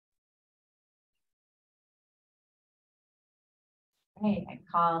Okay, I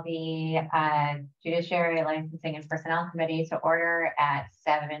call the Judiciary Licensing and Personnel Committee to order at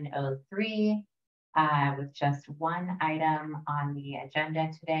 7:03 with just one item on the agenda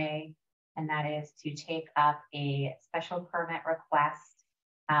today, and that is to take up a special permit request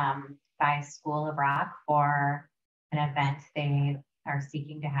by School of Rock for an event they are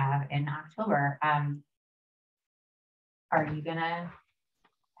seeking to have in October. Are you gonna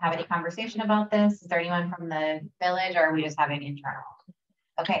have any conversation about this? Is there anyone from the village, or are we just having internal?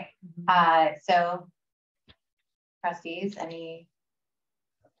 Okay, so trustees, anything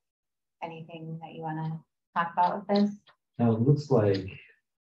that you want to talk about with this? Now it looks like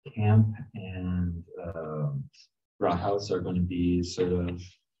camp and Rock House are going to be sort of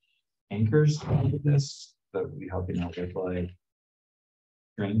anchors with this that will be helping out with like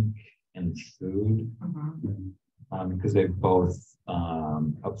drink and food. Because they've both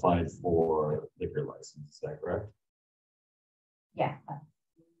applied for liquor license. Is that correct? Yeah, that's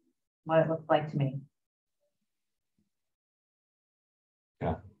what it looks like to me.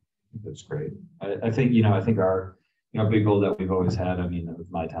 Yeah, that's great. I think I think our big goal that we've always had. I mean, with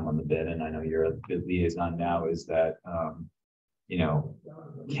my time on the bid, and I know you're a bid liaison now, is that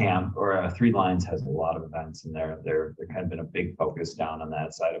camp or Three Lions has a lot of events in there. They're kind of been a big focus down on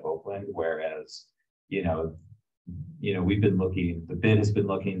that side of Oakland, whereas we've been looking, the bid has been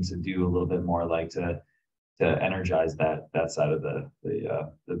looking to do a little bit more like to energize that side of the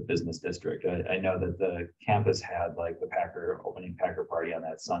business district. I know that the campus had like the opening Packer party on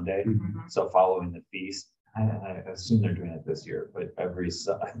that Sunday. So following the feast, I assume they're doing it this year, but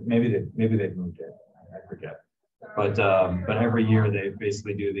maybe they've moved it. I forget. But every year they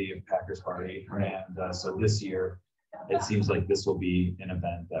basically do the Packers party, and so this year it seems like this will be an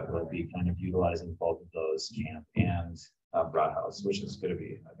event that will be kind of utilizing both of those, camp and Broad House, which is going to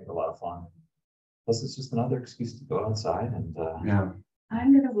be, I think, a lot of fun. Plus, it's just another excuse to go outside and yeah.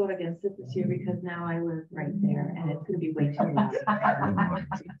 I'm going to vote against it this year because now I live right there, and it's going to be way too long.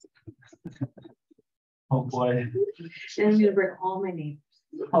 Oh boy! And I'm going to bring all my neighbors.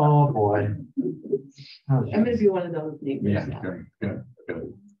 Oh boy! I'm going to be one of those neighbors. Yeah, good.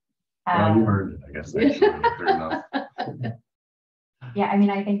 Well, you heard it, I guess. Actually, fair enough. Yeah, I mean,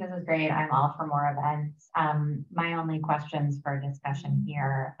 I think this is great. I'm all for more events. My only questions for discussion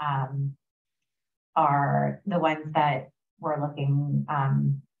here are the ones that we're looking,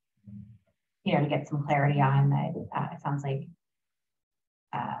 to get some clarity on. That it sounds like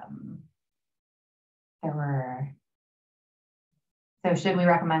there were. So should we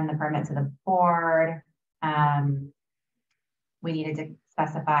recommend the permit to the board? We needed to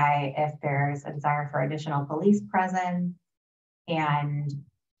specify if there's a desire for additional police presence, and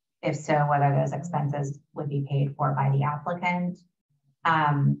if so, whether those expenses would be paid for by the applicant.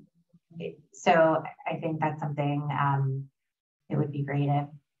 So I think that's something it would be greid if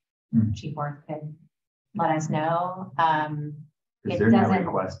Chief Worth could let us know. Because they're not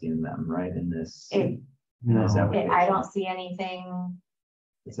requesting them, right? In this, I don't see anything.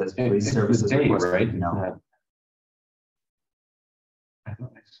 It says police services right? No. I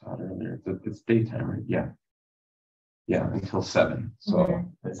thought I saw it earlier. It's daytime, right? Yeah, until 7. So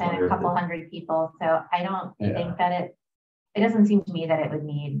and a couple hundred people. So I don't think that it doesn't seem to me that it would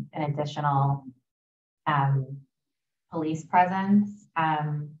need an additional police presence,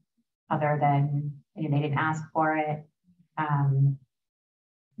 other than they didn't ask for it.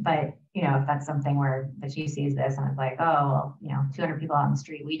 But if that's something where the chief sees this and it's like, oh, well, 200 people on the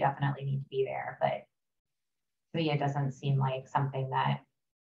street, we definitely need to be there. But to me, it doesn't seem like something that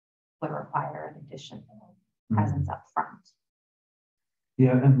would require an additional presence up front.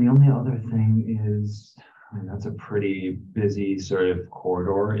 Yeah, and the only other thing is, that's a pretty busy sort of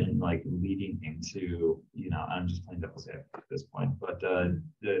corridor and like leading into, I'm just playing devil's advocate at this point, but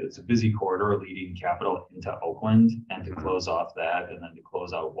it's a busy corridor leading Capitol into Oakland, and to close off that and then to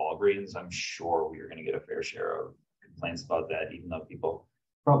close out Walgreens, I'm sure we are going to get a fair share of complaints about that, even though people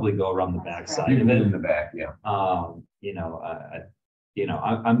probably go around the back side of it. In the back, yeah. I'm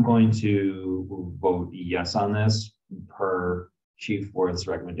going to vote yes on this per Chief Worth's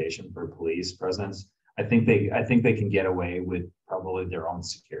recommendation for police presence. I think they can get away with probably their own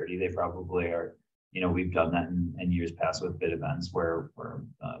security. They probably are, we've done that in years past with bid events where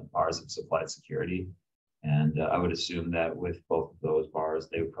bars have supplied security. And I would assume that with both of those bars,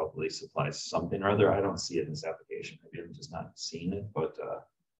 they would probably supply something or other. I don't see it in this application. Maybe I'm just not seeing it, but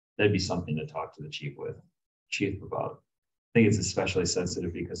that'd be something to talk to the chief about. I think it's especially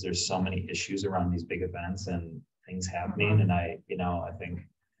sensitive because there's so many issues around these big events and things happening. And I think,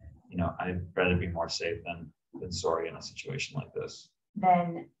 I'd rather be more safe than sorry in a situation like this.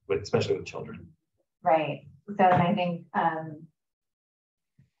 Then, especially with children. Right. So then I think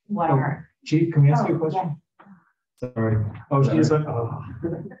What are? Chief, can we ask you a Oh, question? yeah. Sorry. Oh, she's like, oh.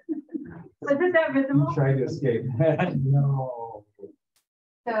 Was it that visible? Trying to escape. No.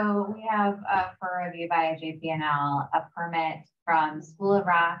 So we have for review by JPNL a permit from School of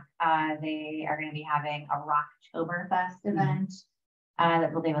Rock. They are going to be having a Rocktoberfest event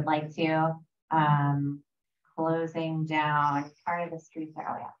that they would like to closing down part of the streets. Oh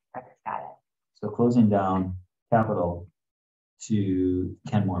yeah, Frederick's got it. So closing down Capitol to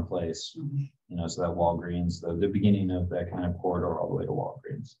Kenmore Place, you know, so that Walgreens, the beginning of that kind of corridor all the way to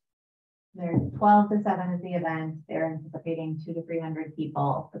Walgreens. There's 12 to 7 is the event. They're anticipating 200 to 300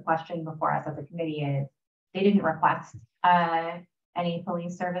 people. The question before us as a committee is, they didn't request any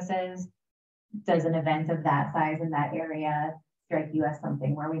police services. Does an event of that size in that area strike you as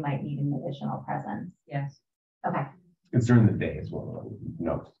something where we might need an additional presence? Yes. Okay. It's during the day as well.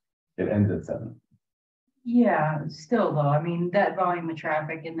 No, it ends at 7. Yeah, still though, I mean, that volume of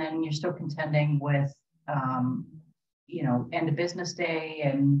traffic and then you're still contending with, you know, end of business day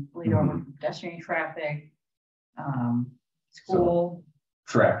and bleed over pedestrian traffic, school.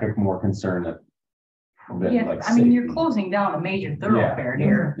 Traffic more concern than Yeah, like I mean, you're safety. closing down a major thoroughfare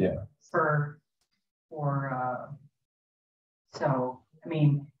here Yeah. so, I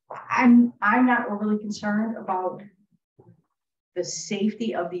mean, I'm not overly concerned about the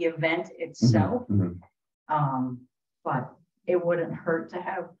safety of the event itself. But it wouldn't hurt to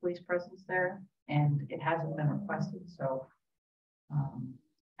have police presence there, and it hasn't been requested, so.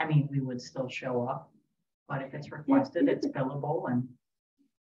 I mean, we would still show up, but if it's requested, it's billable and.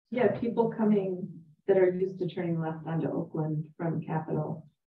 Yeah, people coming that are used to turning left onto Oakland from Capitol.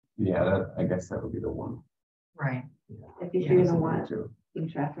 Yeah, that, I guess that would be the one. Right. I think Yeah, you're Something gonna want too. some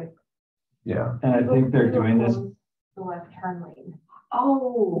traffic. Yeah. And I think they're doing this, The left turn lane.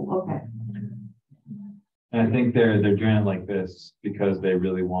 Oh, okay. and I think they're doing it like this because they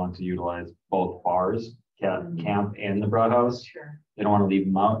really want to utilize both bars, camp and the Broad House. Sure. They don't want to leave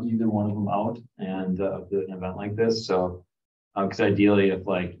them out, either one of them out, and an event like this. So, because ideally, if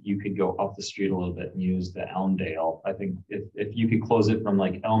like you could go up the street a little bit and use the Elmdale, I think if you could close it from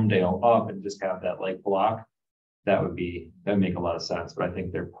like Elmdale up and just have that like block, that'd make a lot of sense. But I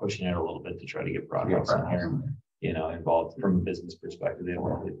think they're pushing it a little bit to try to get Broad House in here, you know, involved from a business perspective. They don't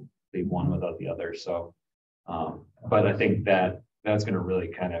want to leave one without the other. So, but I think that's going to really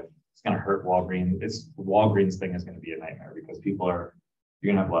it's going to hurt Walgreens. The Walgreens thing is going to be a nightmare because you're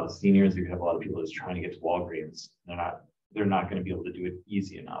going to have a lot of seniors. You're going to have a lot of people just trying to get to Walgreens. They're not going to be able to do it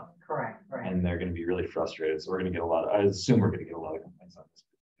easy enough. Correct, right. And they're going to be really frustrated. So we're going to get I assume we're going to get a lot of complaints on this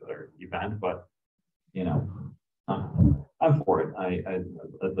particular event, but you know, I'm for it. I'd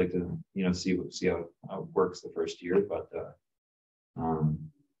like to, you know, see how it works the first year, but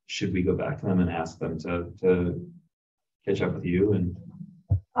should we go back to them and ask them to catch up with you and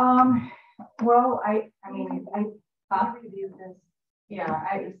Well, I mean, I reviewed this.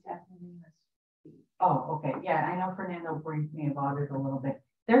 yeah, oh, okay, yeah, I know Fernando briefed me about it a little bit.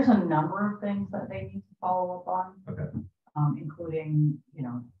 There's a number of things that they need to follow up on. Okay. Including, you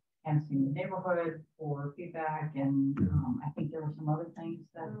know, canvassing the neighborhood for feedback and, I think there were some other things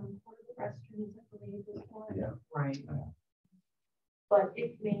that. Restrooms, I believe, is one. Yeah. Right. But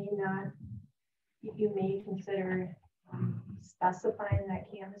it may not, you may consider specifying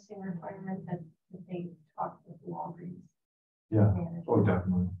that canvassing requirement that they talk with Walgreens. Yeah. manager. Oh,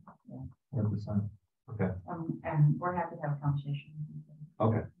 definitely. Yeah. 100%. Okay. And we're happy to have a conversation.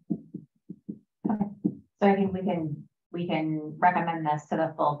 Okay. So I think we can recommend this to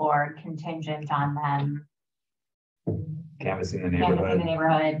the full board contingent on them Canvassing the canvassing the neighborhood,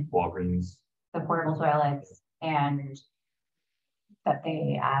 neighborhood, Walgreens. the portable toilets, and that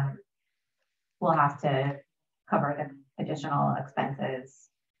they will have to cover the additional expenses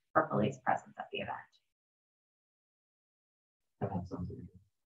for police presence at the event. That sounds good.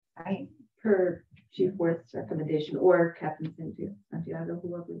 All right. Per Chief Worth's recommendation or Captain Santiago,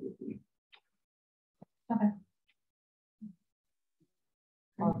 whoever would be.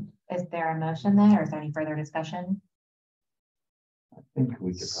 Well, is there a motion then, or is there any further discussion? I think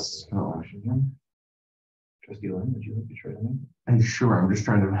we could probably motion here. Trustee Lynn, would you like to try to And sure, I'm just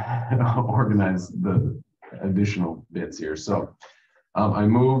trying to organize the additional bits here. So I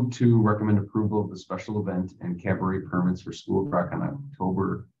move to recommend approval of the special event and cabaret permits for School of Rock on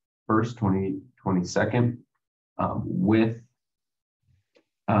October 1st, 2022, with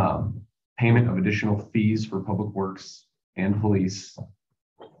payment of additional fees for public works and police,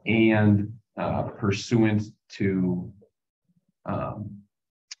 and pursuant to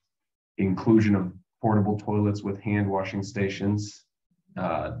inclusion of portable toilets with hand washing stations,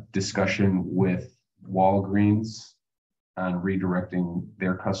 discussion with Walgreens on redirecting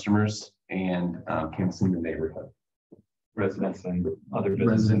their customers and canvassing the neighborhood. Residents and other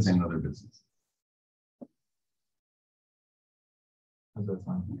Residents businesses. and other businesses. How's that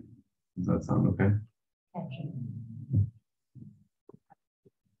sound? Does that sound okay?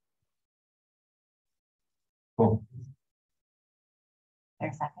 Cool.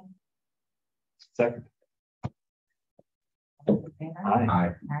 There's a second. Second. All in favor?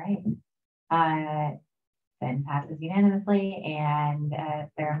 Aye. All right. Then passes unanimously, and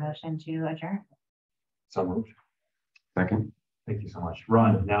is there a motion to adjourn? So moved. Second. Thank you so much.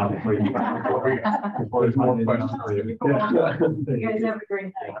 Ron, now before you. Before There's more you- questions. Yeah. You guys have a great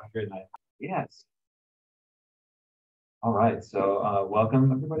night. Have a good night. Yes. All right, so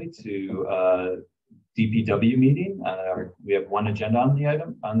welcome everybody to DPW meeting. We have one agenda on the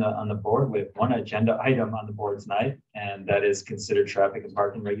item on the board. We have one agenda item on the board tonight, and that is considered traffic and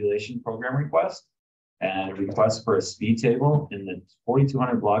parking regulation program request and request for a speed table in the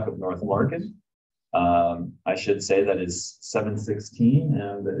 4200 block of North Larkin. I should say that is 7:16,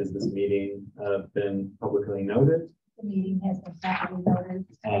 and that is this meeting been publicly noted. The meeting has been properly noted.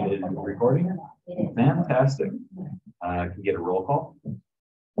 And it is recording? It is. Fantastic. Can we get a roll call?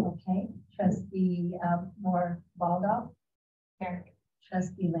 Okay, trustee Moore Baldoff. Here.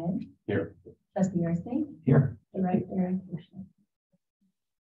 Trustee Lynn. Here. Trustee Erskine. Here. Director.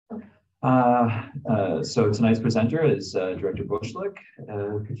 So tonight's presenter is Director Bushlick.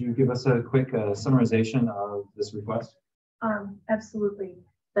 Could you give us a quick summarization of this request? Absolutely.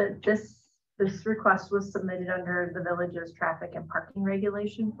 This request was submitted under the village's traffic and parking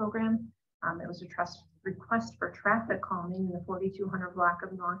regulation program. It was a request for traffic calming in the 4200 block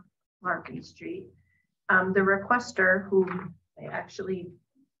of North Larkin Street. The requester, who I actually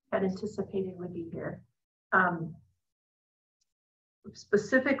had anticipated would be here,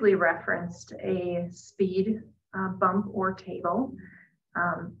 specifically referenced a speed bump or table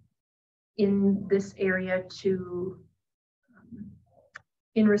in this area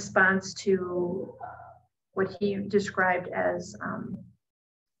in response to what he described as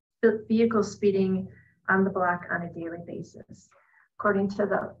vehicle speeding on the block on a daily basis. According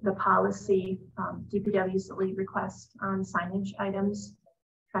to the policy, DPW's lead request on signage items,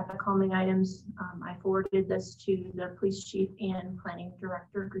 traffic calming items. I forwarded this to the police chief and planning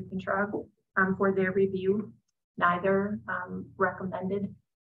director, Griepentrag, for their review. Neither recommended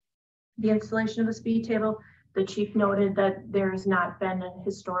the installation of a speed table. The chief noted that there's not been a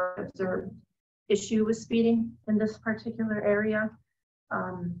historic observed issue with speeding in this particular area.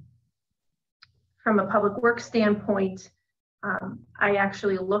 From a public works standpoint, I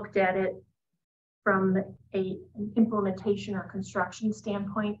actually looked at it from an implementation or construction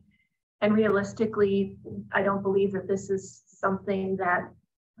standpoint. And realistically, I don't believe that this is something that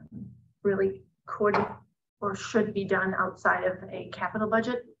really could or should be done outside of a capital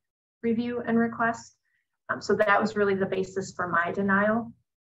budget review and request. So that was really the basis for my denial.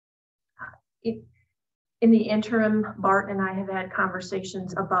 In the interim, Bart and I have had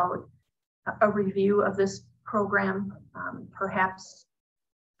conversations about a review of this program. Perhaps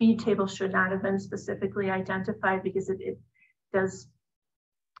speed table should not have been specifically identified because it does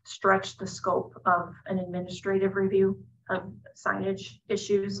stretch the scope of an administrative review of signage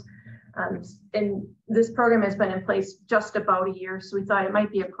issues. And this program has been in place just about a year, so we thought it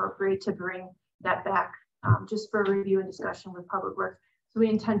might be appropriate to bring that back just for review and discussion with Public Works. So we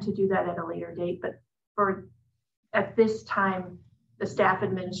intend to do that at a later date, but at this time, the staff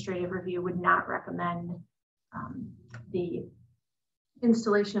administrative review would not recommend the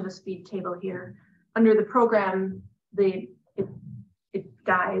installation of a speed table here. Under the program, it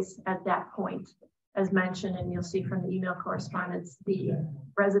dies at that point, as mentioned, and you'll see from the email correspondence, the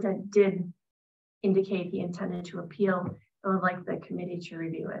resident did indicate he intended to appeal and would like the committee to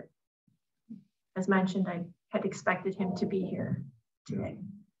review it. As mentioned, I had expected him to be here today.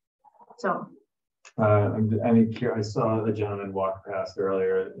 So. I saw a gentleman walk past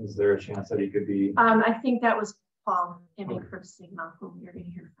earlier. Is there a chance that he could be? I think that was Paul Imming from Sigma, whom you're going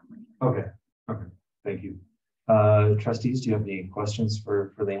to hear from later. Okay, thank you. Trustees, do you have any questions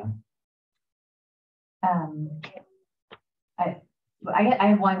for Leanne? I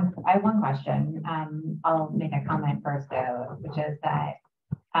have one question. I'll make a comment first though, which is that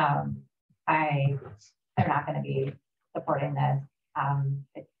I am not going to be supporting this.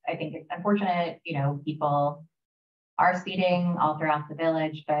 I think it's unfortunate, people are speeding all throughout the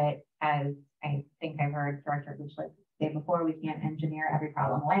village, but as I think I heard Director Bushlick say before, we can't engineer every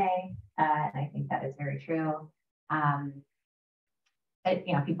problem away. And I think that is very true.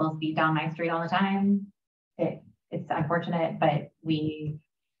 People speed down my street all the time. It's unfortunate, but we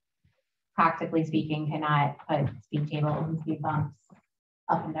practically speaking, cannot put speed tables and speed bumps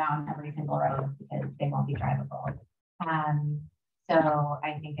up and down every single road because they won't be drivable. So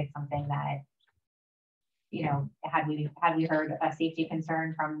I think it's something that, you know, had we heard a safety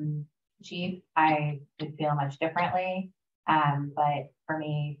concern from the chief, I would feel much differently. But for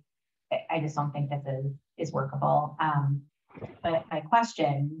me, I just don't think this is workable. But my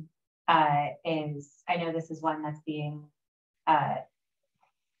question is, I know this is one that's being,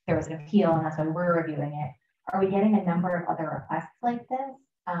 there was an appeal and that's why we're reviewing it. Are we getting a number of other requests like this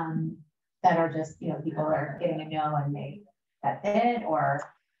that are just, you know, people are getting a no and that's it, or?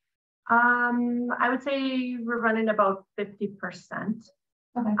 I would say we're running about 50%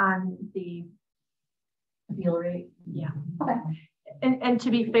 on the appeal rate. Yeah. Okay. And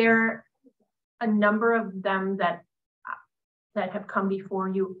to be fair, a number of them that have come before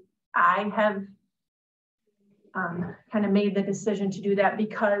you, I have kind of made the decision to do that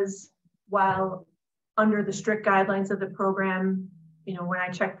because while under the strict guidelines of the program, you know, when I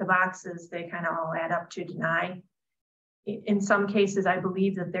check the boxes, they kind of all add up to deny. In some cases, I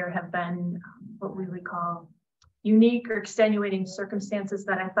believe that there have been what we would call unique or extenuating circumstances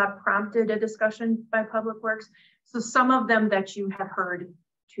that I thought prompted a discussion by Public Works. So some of them that you have heard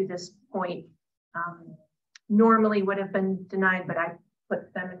to this point normally would have been denied, but I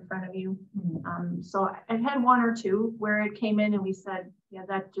put them in front of you. So I've had one or two where it came in and we said, yeah,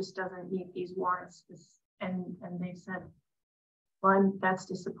 that just doesn't meet these warrants. And they said, well, that's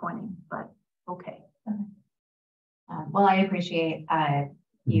disappointing, but okay. Well, I appreciate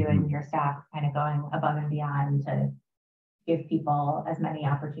you and your staff kind of going above and beyond to give people as many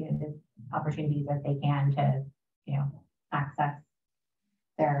opportunities as they can to, you know, access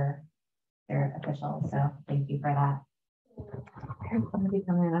their officials. So thank you for that. Somebody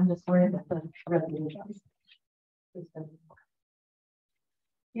come in. I'm just worried that the resolutions.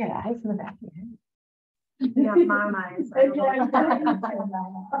 Yeah, eyes in the back of your head. Yeah, mom eyes.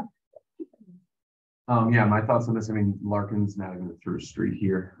 Yeah, my thoughts on this, I mean, Larkin's not even through a street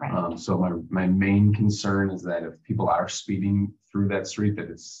here. Right. So my main concern is that if people are speeding through that street, that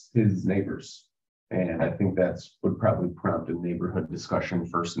it's his neighbors. And I think that's would probably prompt a neighborhood discussion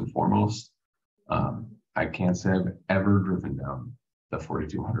first and foremost. I can't say I've ever driven down the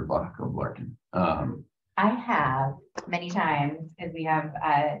 4200 block of Larkin. I have many times because we have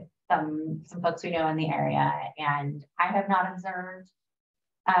some folks we know in the area, and I have not observed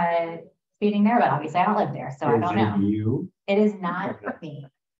speeding there, but obviously I don't live there, so I don't know. You? It is not me.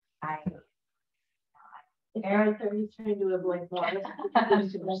 Eric, are you trying to avoid more? But I do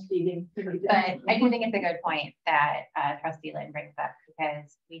think it's a good point that Trustee Lynn brings up,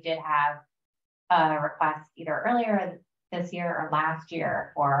 because we did have a request either earlier this year or last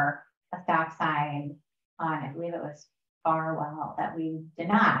year for a stop sign on, I believe it was Farwell, that we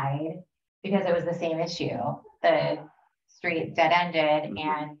denied because it was the same issue. The street dead ended,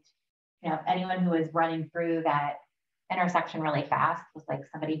 and you know, anyone who was running through that intersection really fast was like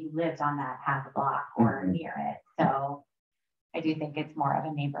somebody who lived on that half a block or near it. So I do think it's more of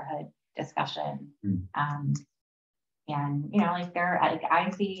a neighborhood discussion. And you know, like I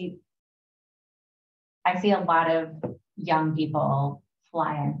see a lot of young people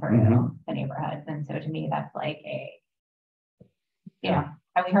flying through the neighborhoods, and so to me that's like you know,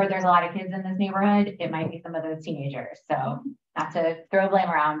 and we heard there's a lot of kids in this neighborhood. It might be some of those teenagers, so not to throw blame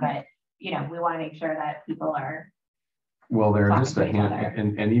around, but you know, we want to make sure that people are. Well, there are just a handful,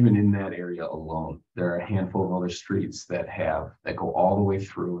 and even in that area alone, there are a handful of other streets that go all the way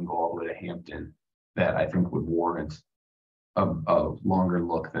through and go all the way to Hampton that I think would warrant a longer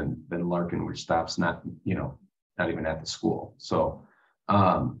look than Larkin, which stops not even at the school. So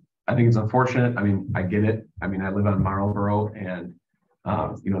I think it's unfortunate. I mean, I get it. I mean, I live on Marlboro, and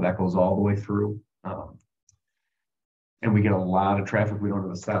you know, that goes all the way through. And we get a lot of traffic. We don't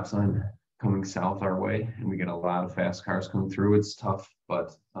have a stop sign coming south our way, and we get a lot of fast cars coming through. It's tough,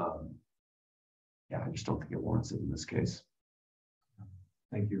 but yeah, I just don't think it warrants it in this case.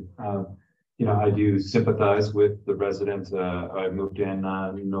 Thank you. You know, I do sympathize with the residents. I moved in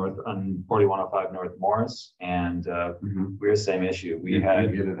north on 4105 North Morris, and we're the same issue. We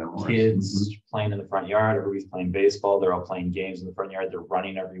had kids playing in the front yard. Everybody's playing baseball. They're all playing games in the front yard. They're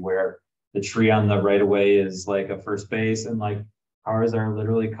running everywhere. The tree on the right of way is like a first base, and like cars are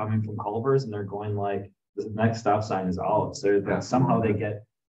literally coming from Culver's, and they're going like the next stop sign is Olive. So somehow they get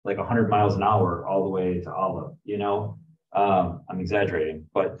like 100 miles an hour all the way to Olive. You know, I'm exaggerating,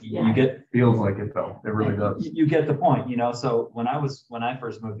 but you get feels like it though. It really does. You get the point. You know, so when I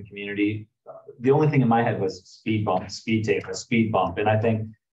first moved to the community, the only thing in my head was speed bump, speed tape, a speed bump, and I think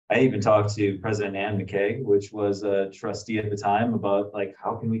I even talked to President Ann McKay, which was a trustee at the time, about like,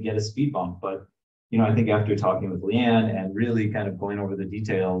 how can we get a speed bump? But, you know, I think after talking with Leanne and really kind of going over the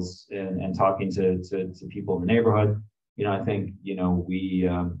details and talking to people in the neighborhood, you know, I think, you know,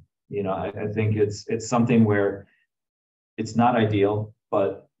 I think it's something where it's not ideal,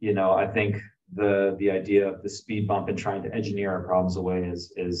 but, you know, I think the idea of the speed bump and trying to engineer our problems away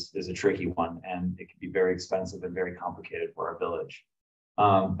is a tricky one, and it can be very expensive and very complicated for our village.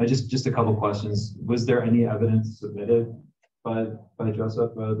 Just a couple questions. Was there any evidence submitted by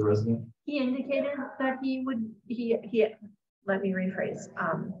Joseph, the resident? He indicated that he would, let me rephrase.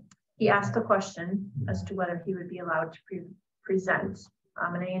 He asked a question as to whether he would be allowed to present,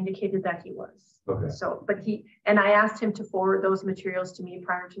 and I indicated that he was. Okay. So, but I asked him to forward those materials to me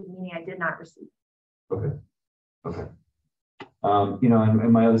prior to the meeting. I did not receive. Okay. Okay. You know,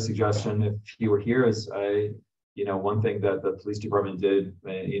 and my other suggestion, if he were here, is you know, one thing that the police department did,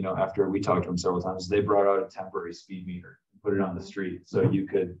 you know, after we talked to him several times, they brought out a temporary speed meter, put it on the street, so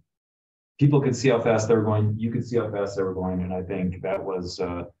people could see how fast they were going. You could see how fast they were going, and I think that was,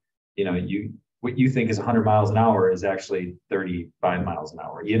 you know, what you think is 100 miles an hour is actually 35 miles an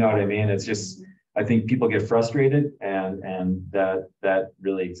hour. You know what I mean? It's just, I think people get frustrated, and that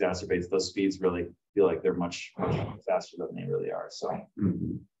really exacerbates those speeds. Really feel like they're much faster than they really are. So.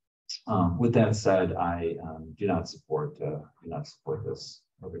 With that said, I do not support this,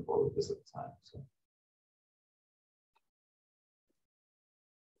 moving forward with this at the time. So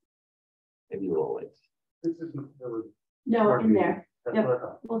maybe a little late. No, in there.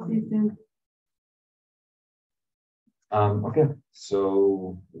 Yep, we'll see soon. Okay,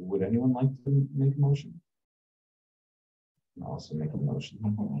 so would anyone like to make a motion? I'll also make a motion. I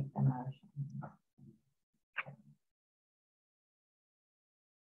can make the motion.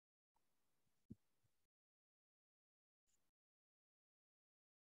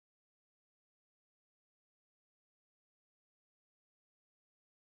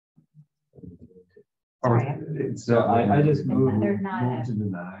 So I just moved. There's not Move to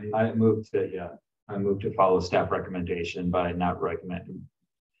deny. I moved to follow staff recommendation by not recommending.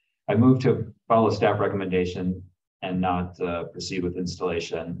 I moved to follow staff recommendation and not proceed with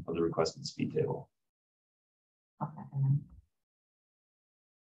installation of the requested speed table.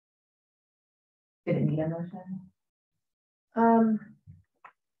 Did it need a motion? I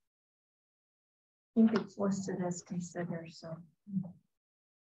think it's listed as consider, so.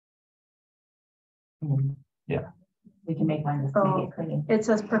 Yeah. We can make one just to make it clean. It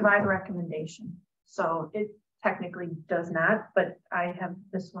says provide recommendation. So it technically does not, but I have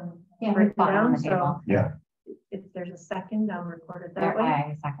this one Yeah, written fine on down. the So table. Yeah. if there's a second, I'll record it that There, way.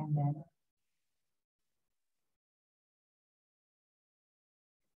 I seconded.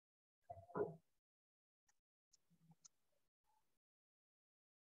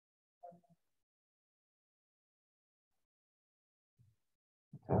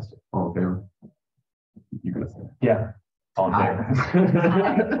 Fantastic. All in favor? You're gonna say. Yeah. All in favor?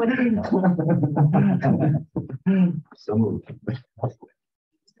 So moved.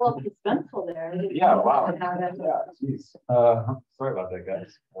 Well, it's pencil there. Yeah, wow. Yeah, geez. Sorry about that,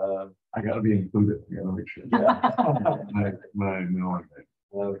 guys. I gotta be included. I gotta make sure. Yeah.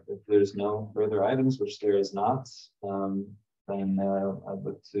 If there's no further items, which there is not, then I'd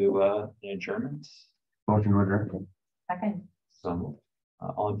look to adjournment. Motion to adjourn. Second. So moved.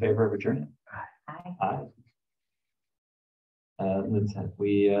 All in favor of adjournment? Aye. Aye.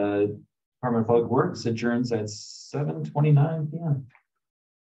 We Department of Public Works adjourns at 7:29 p.m.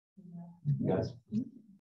 You guys.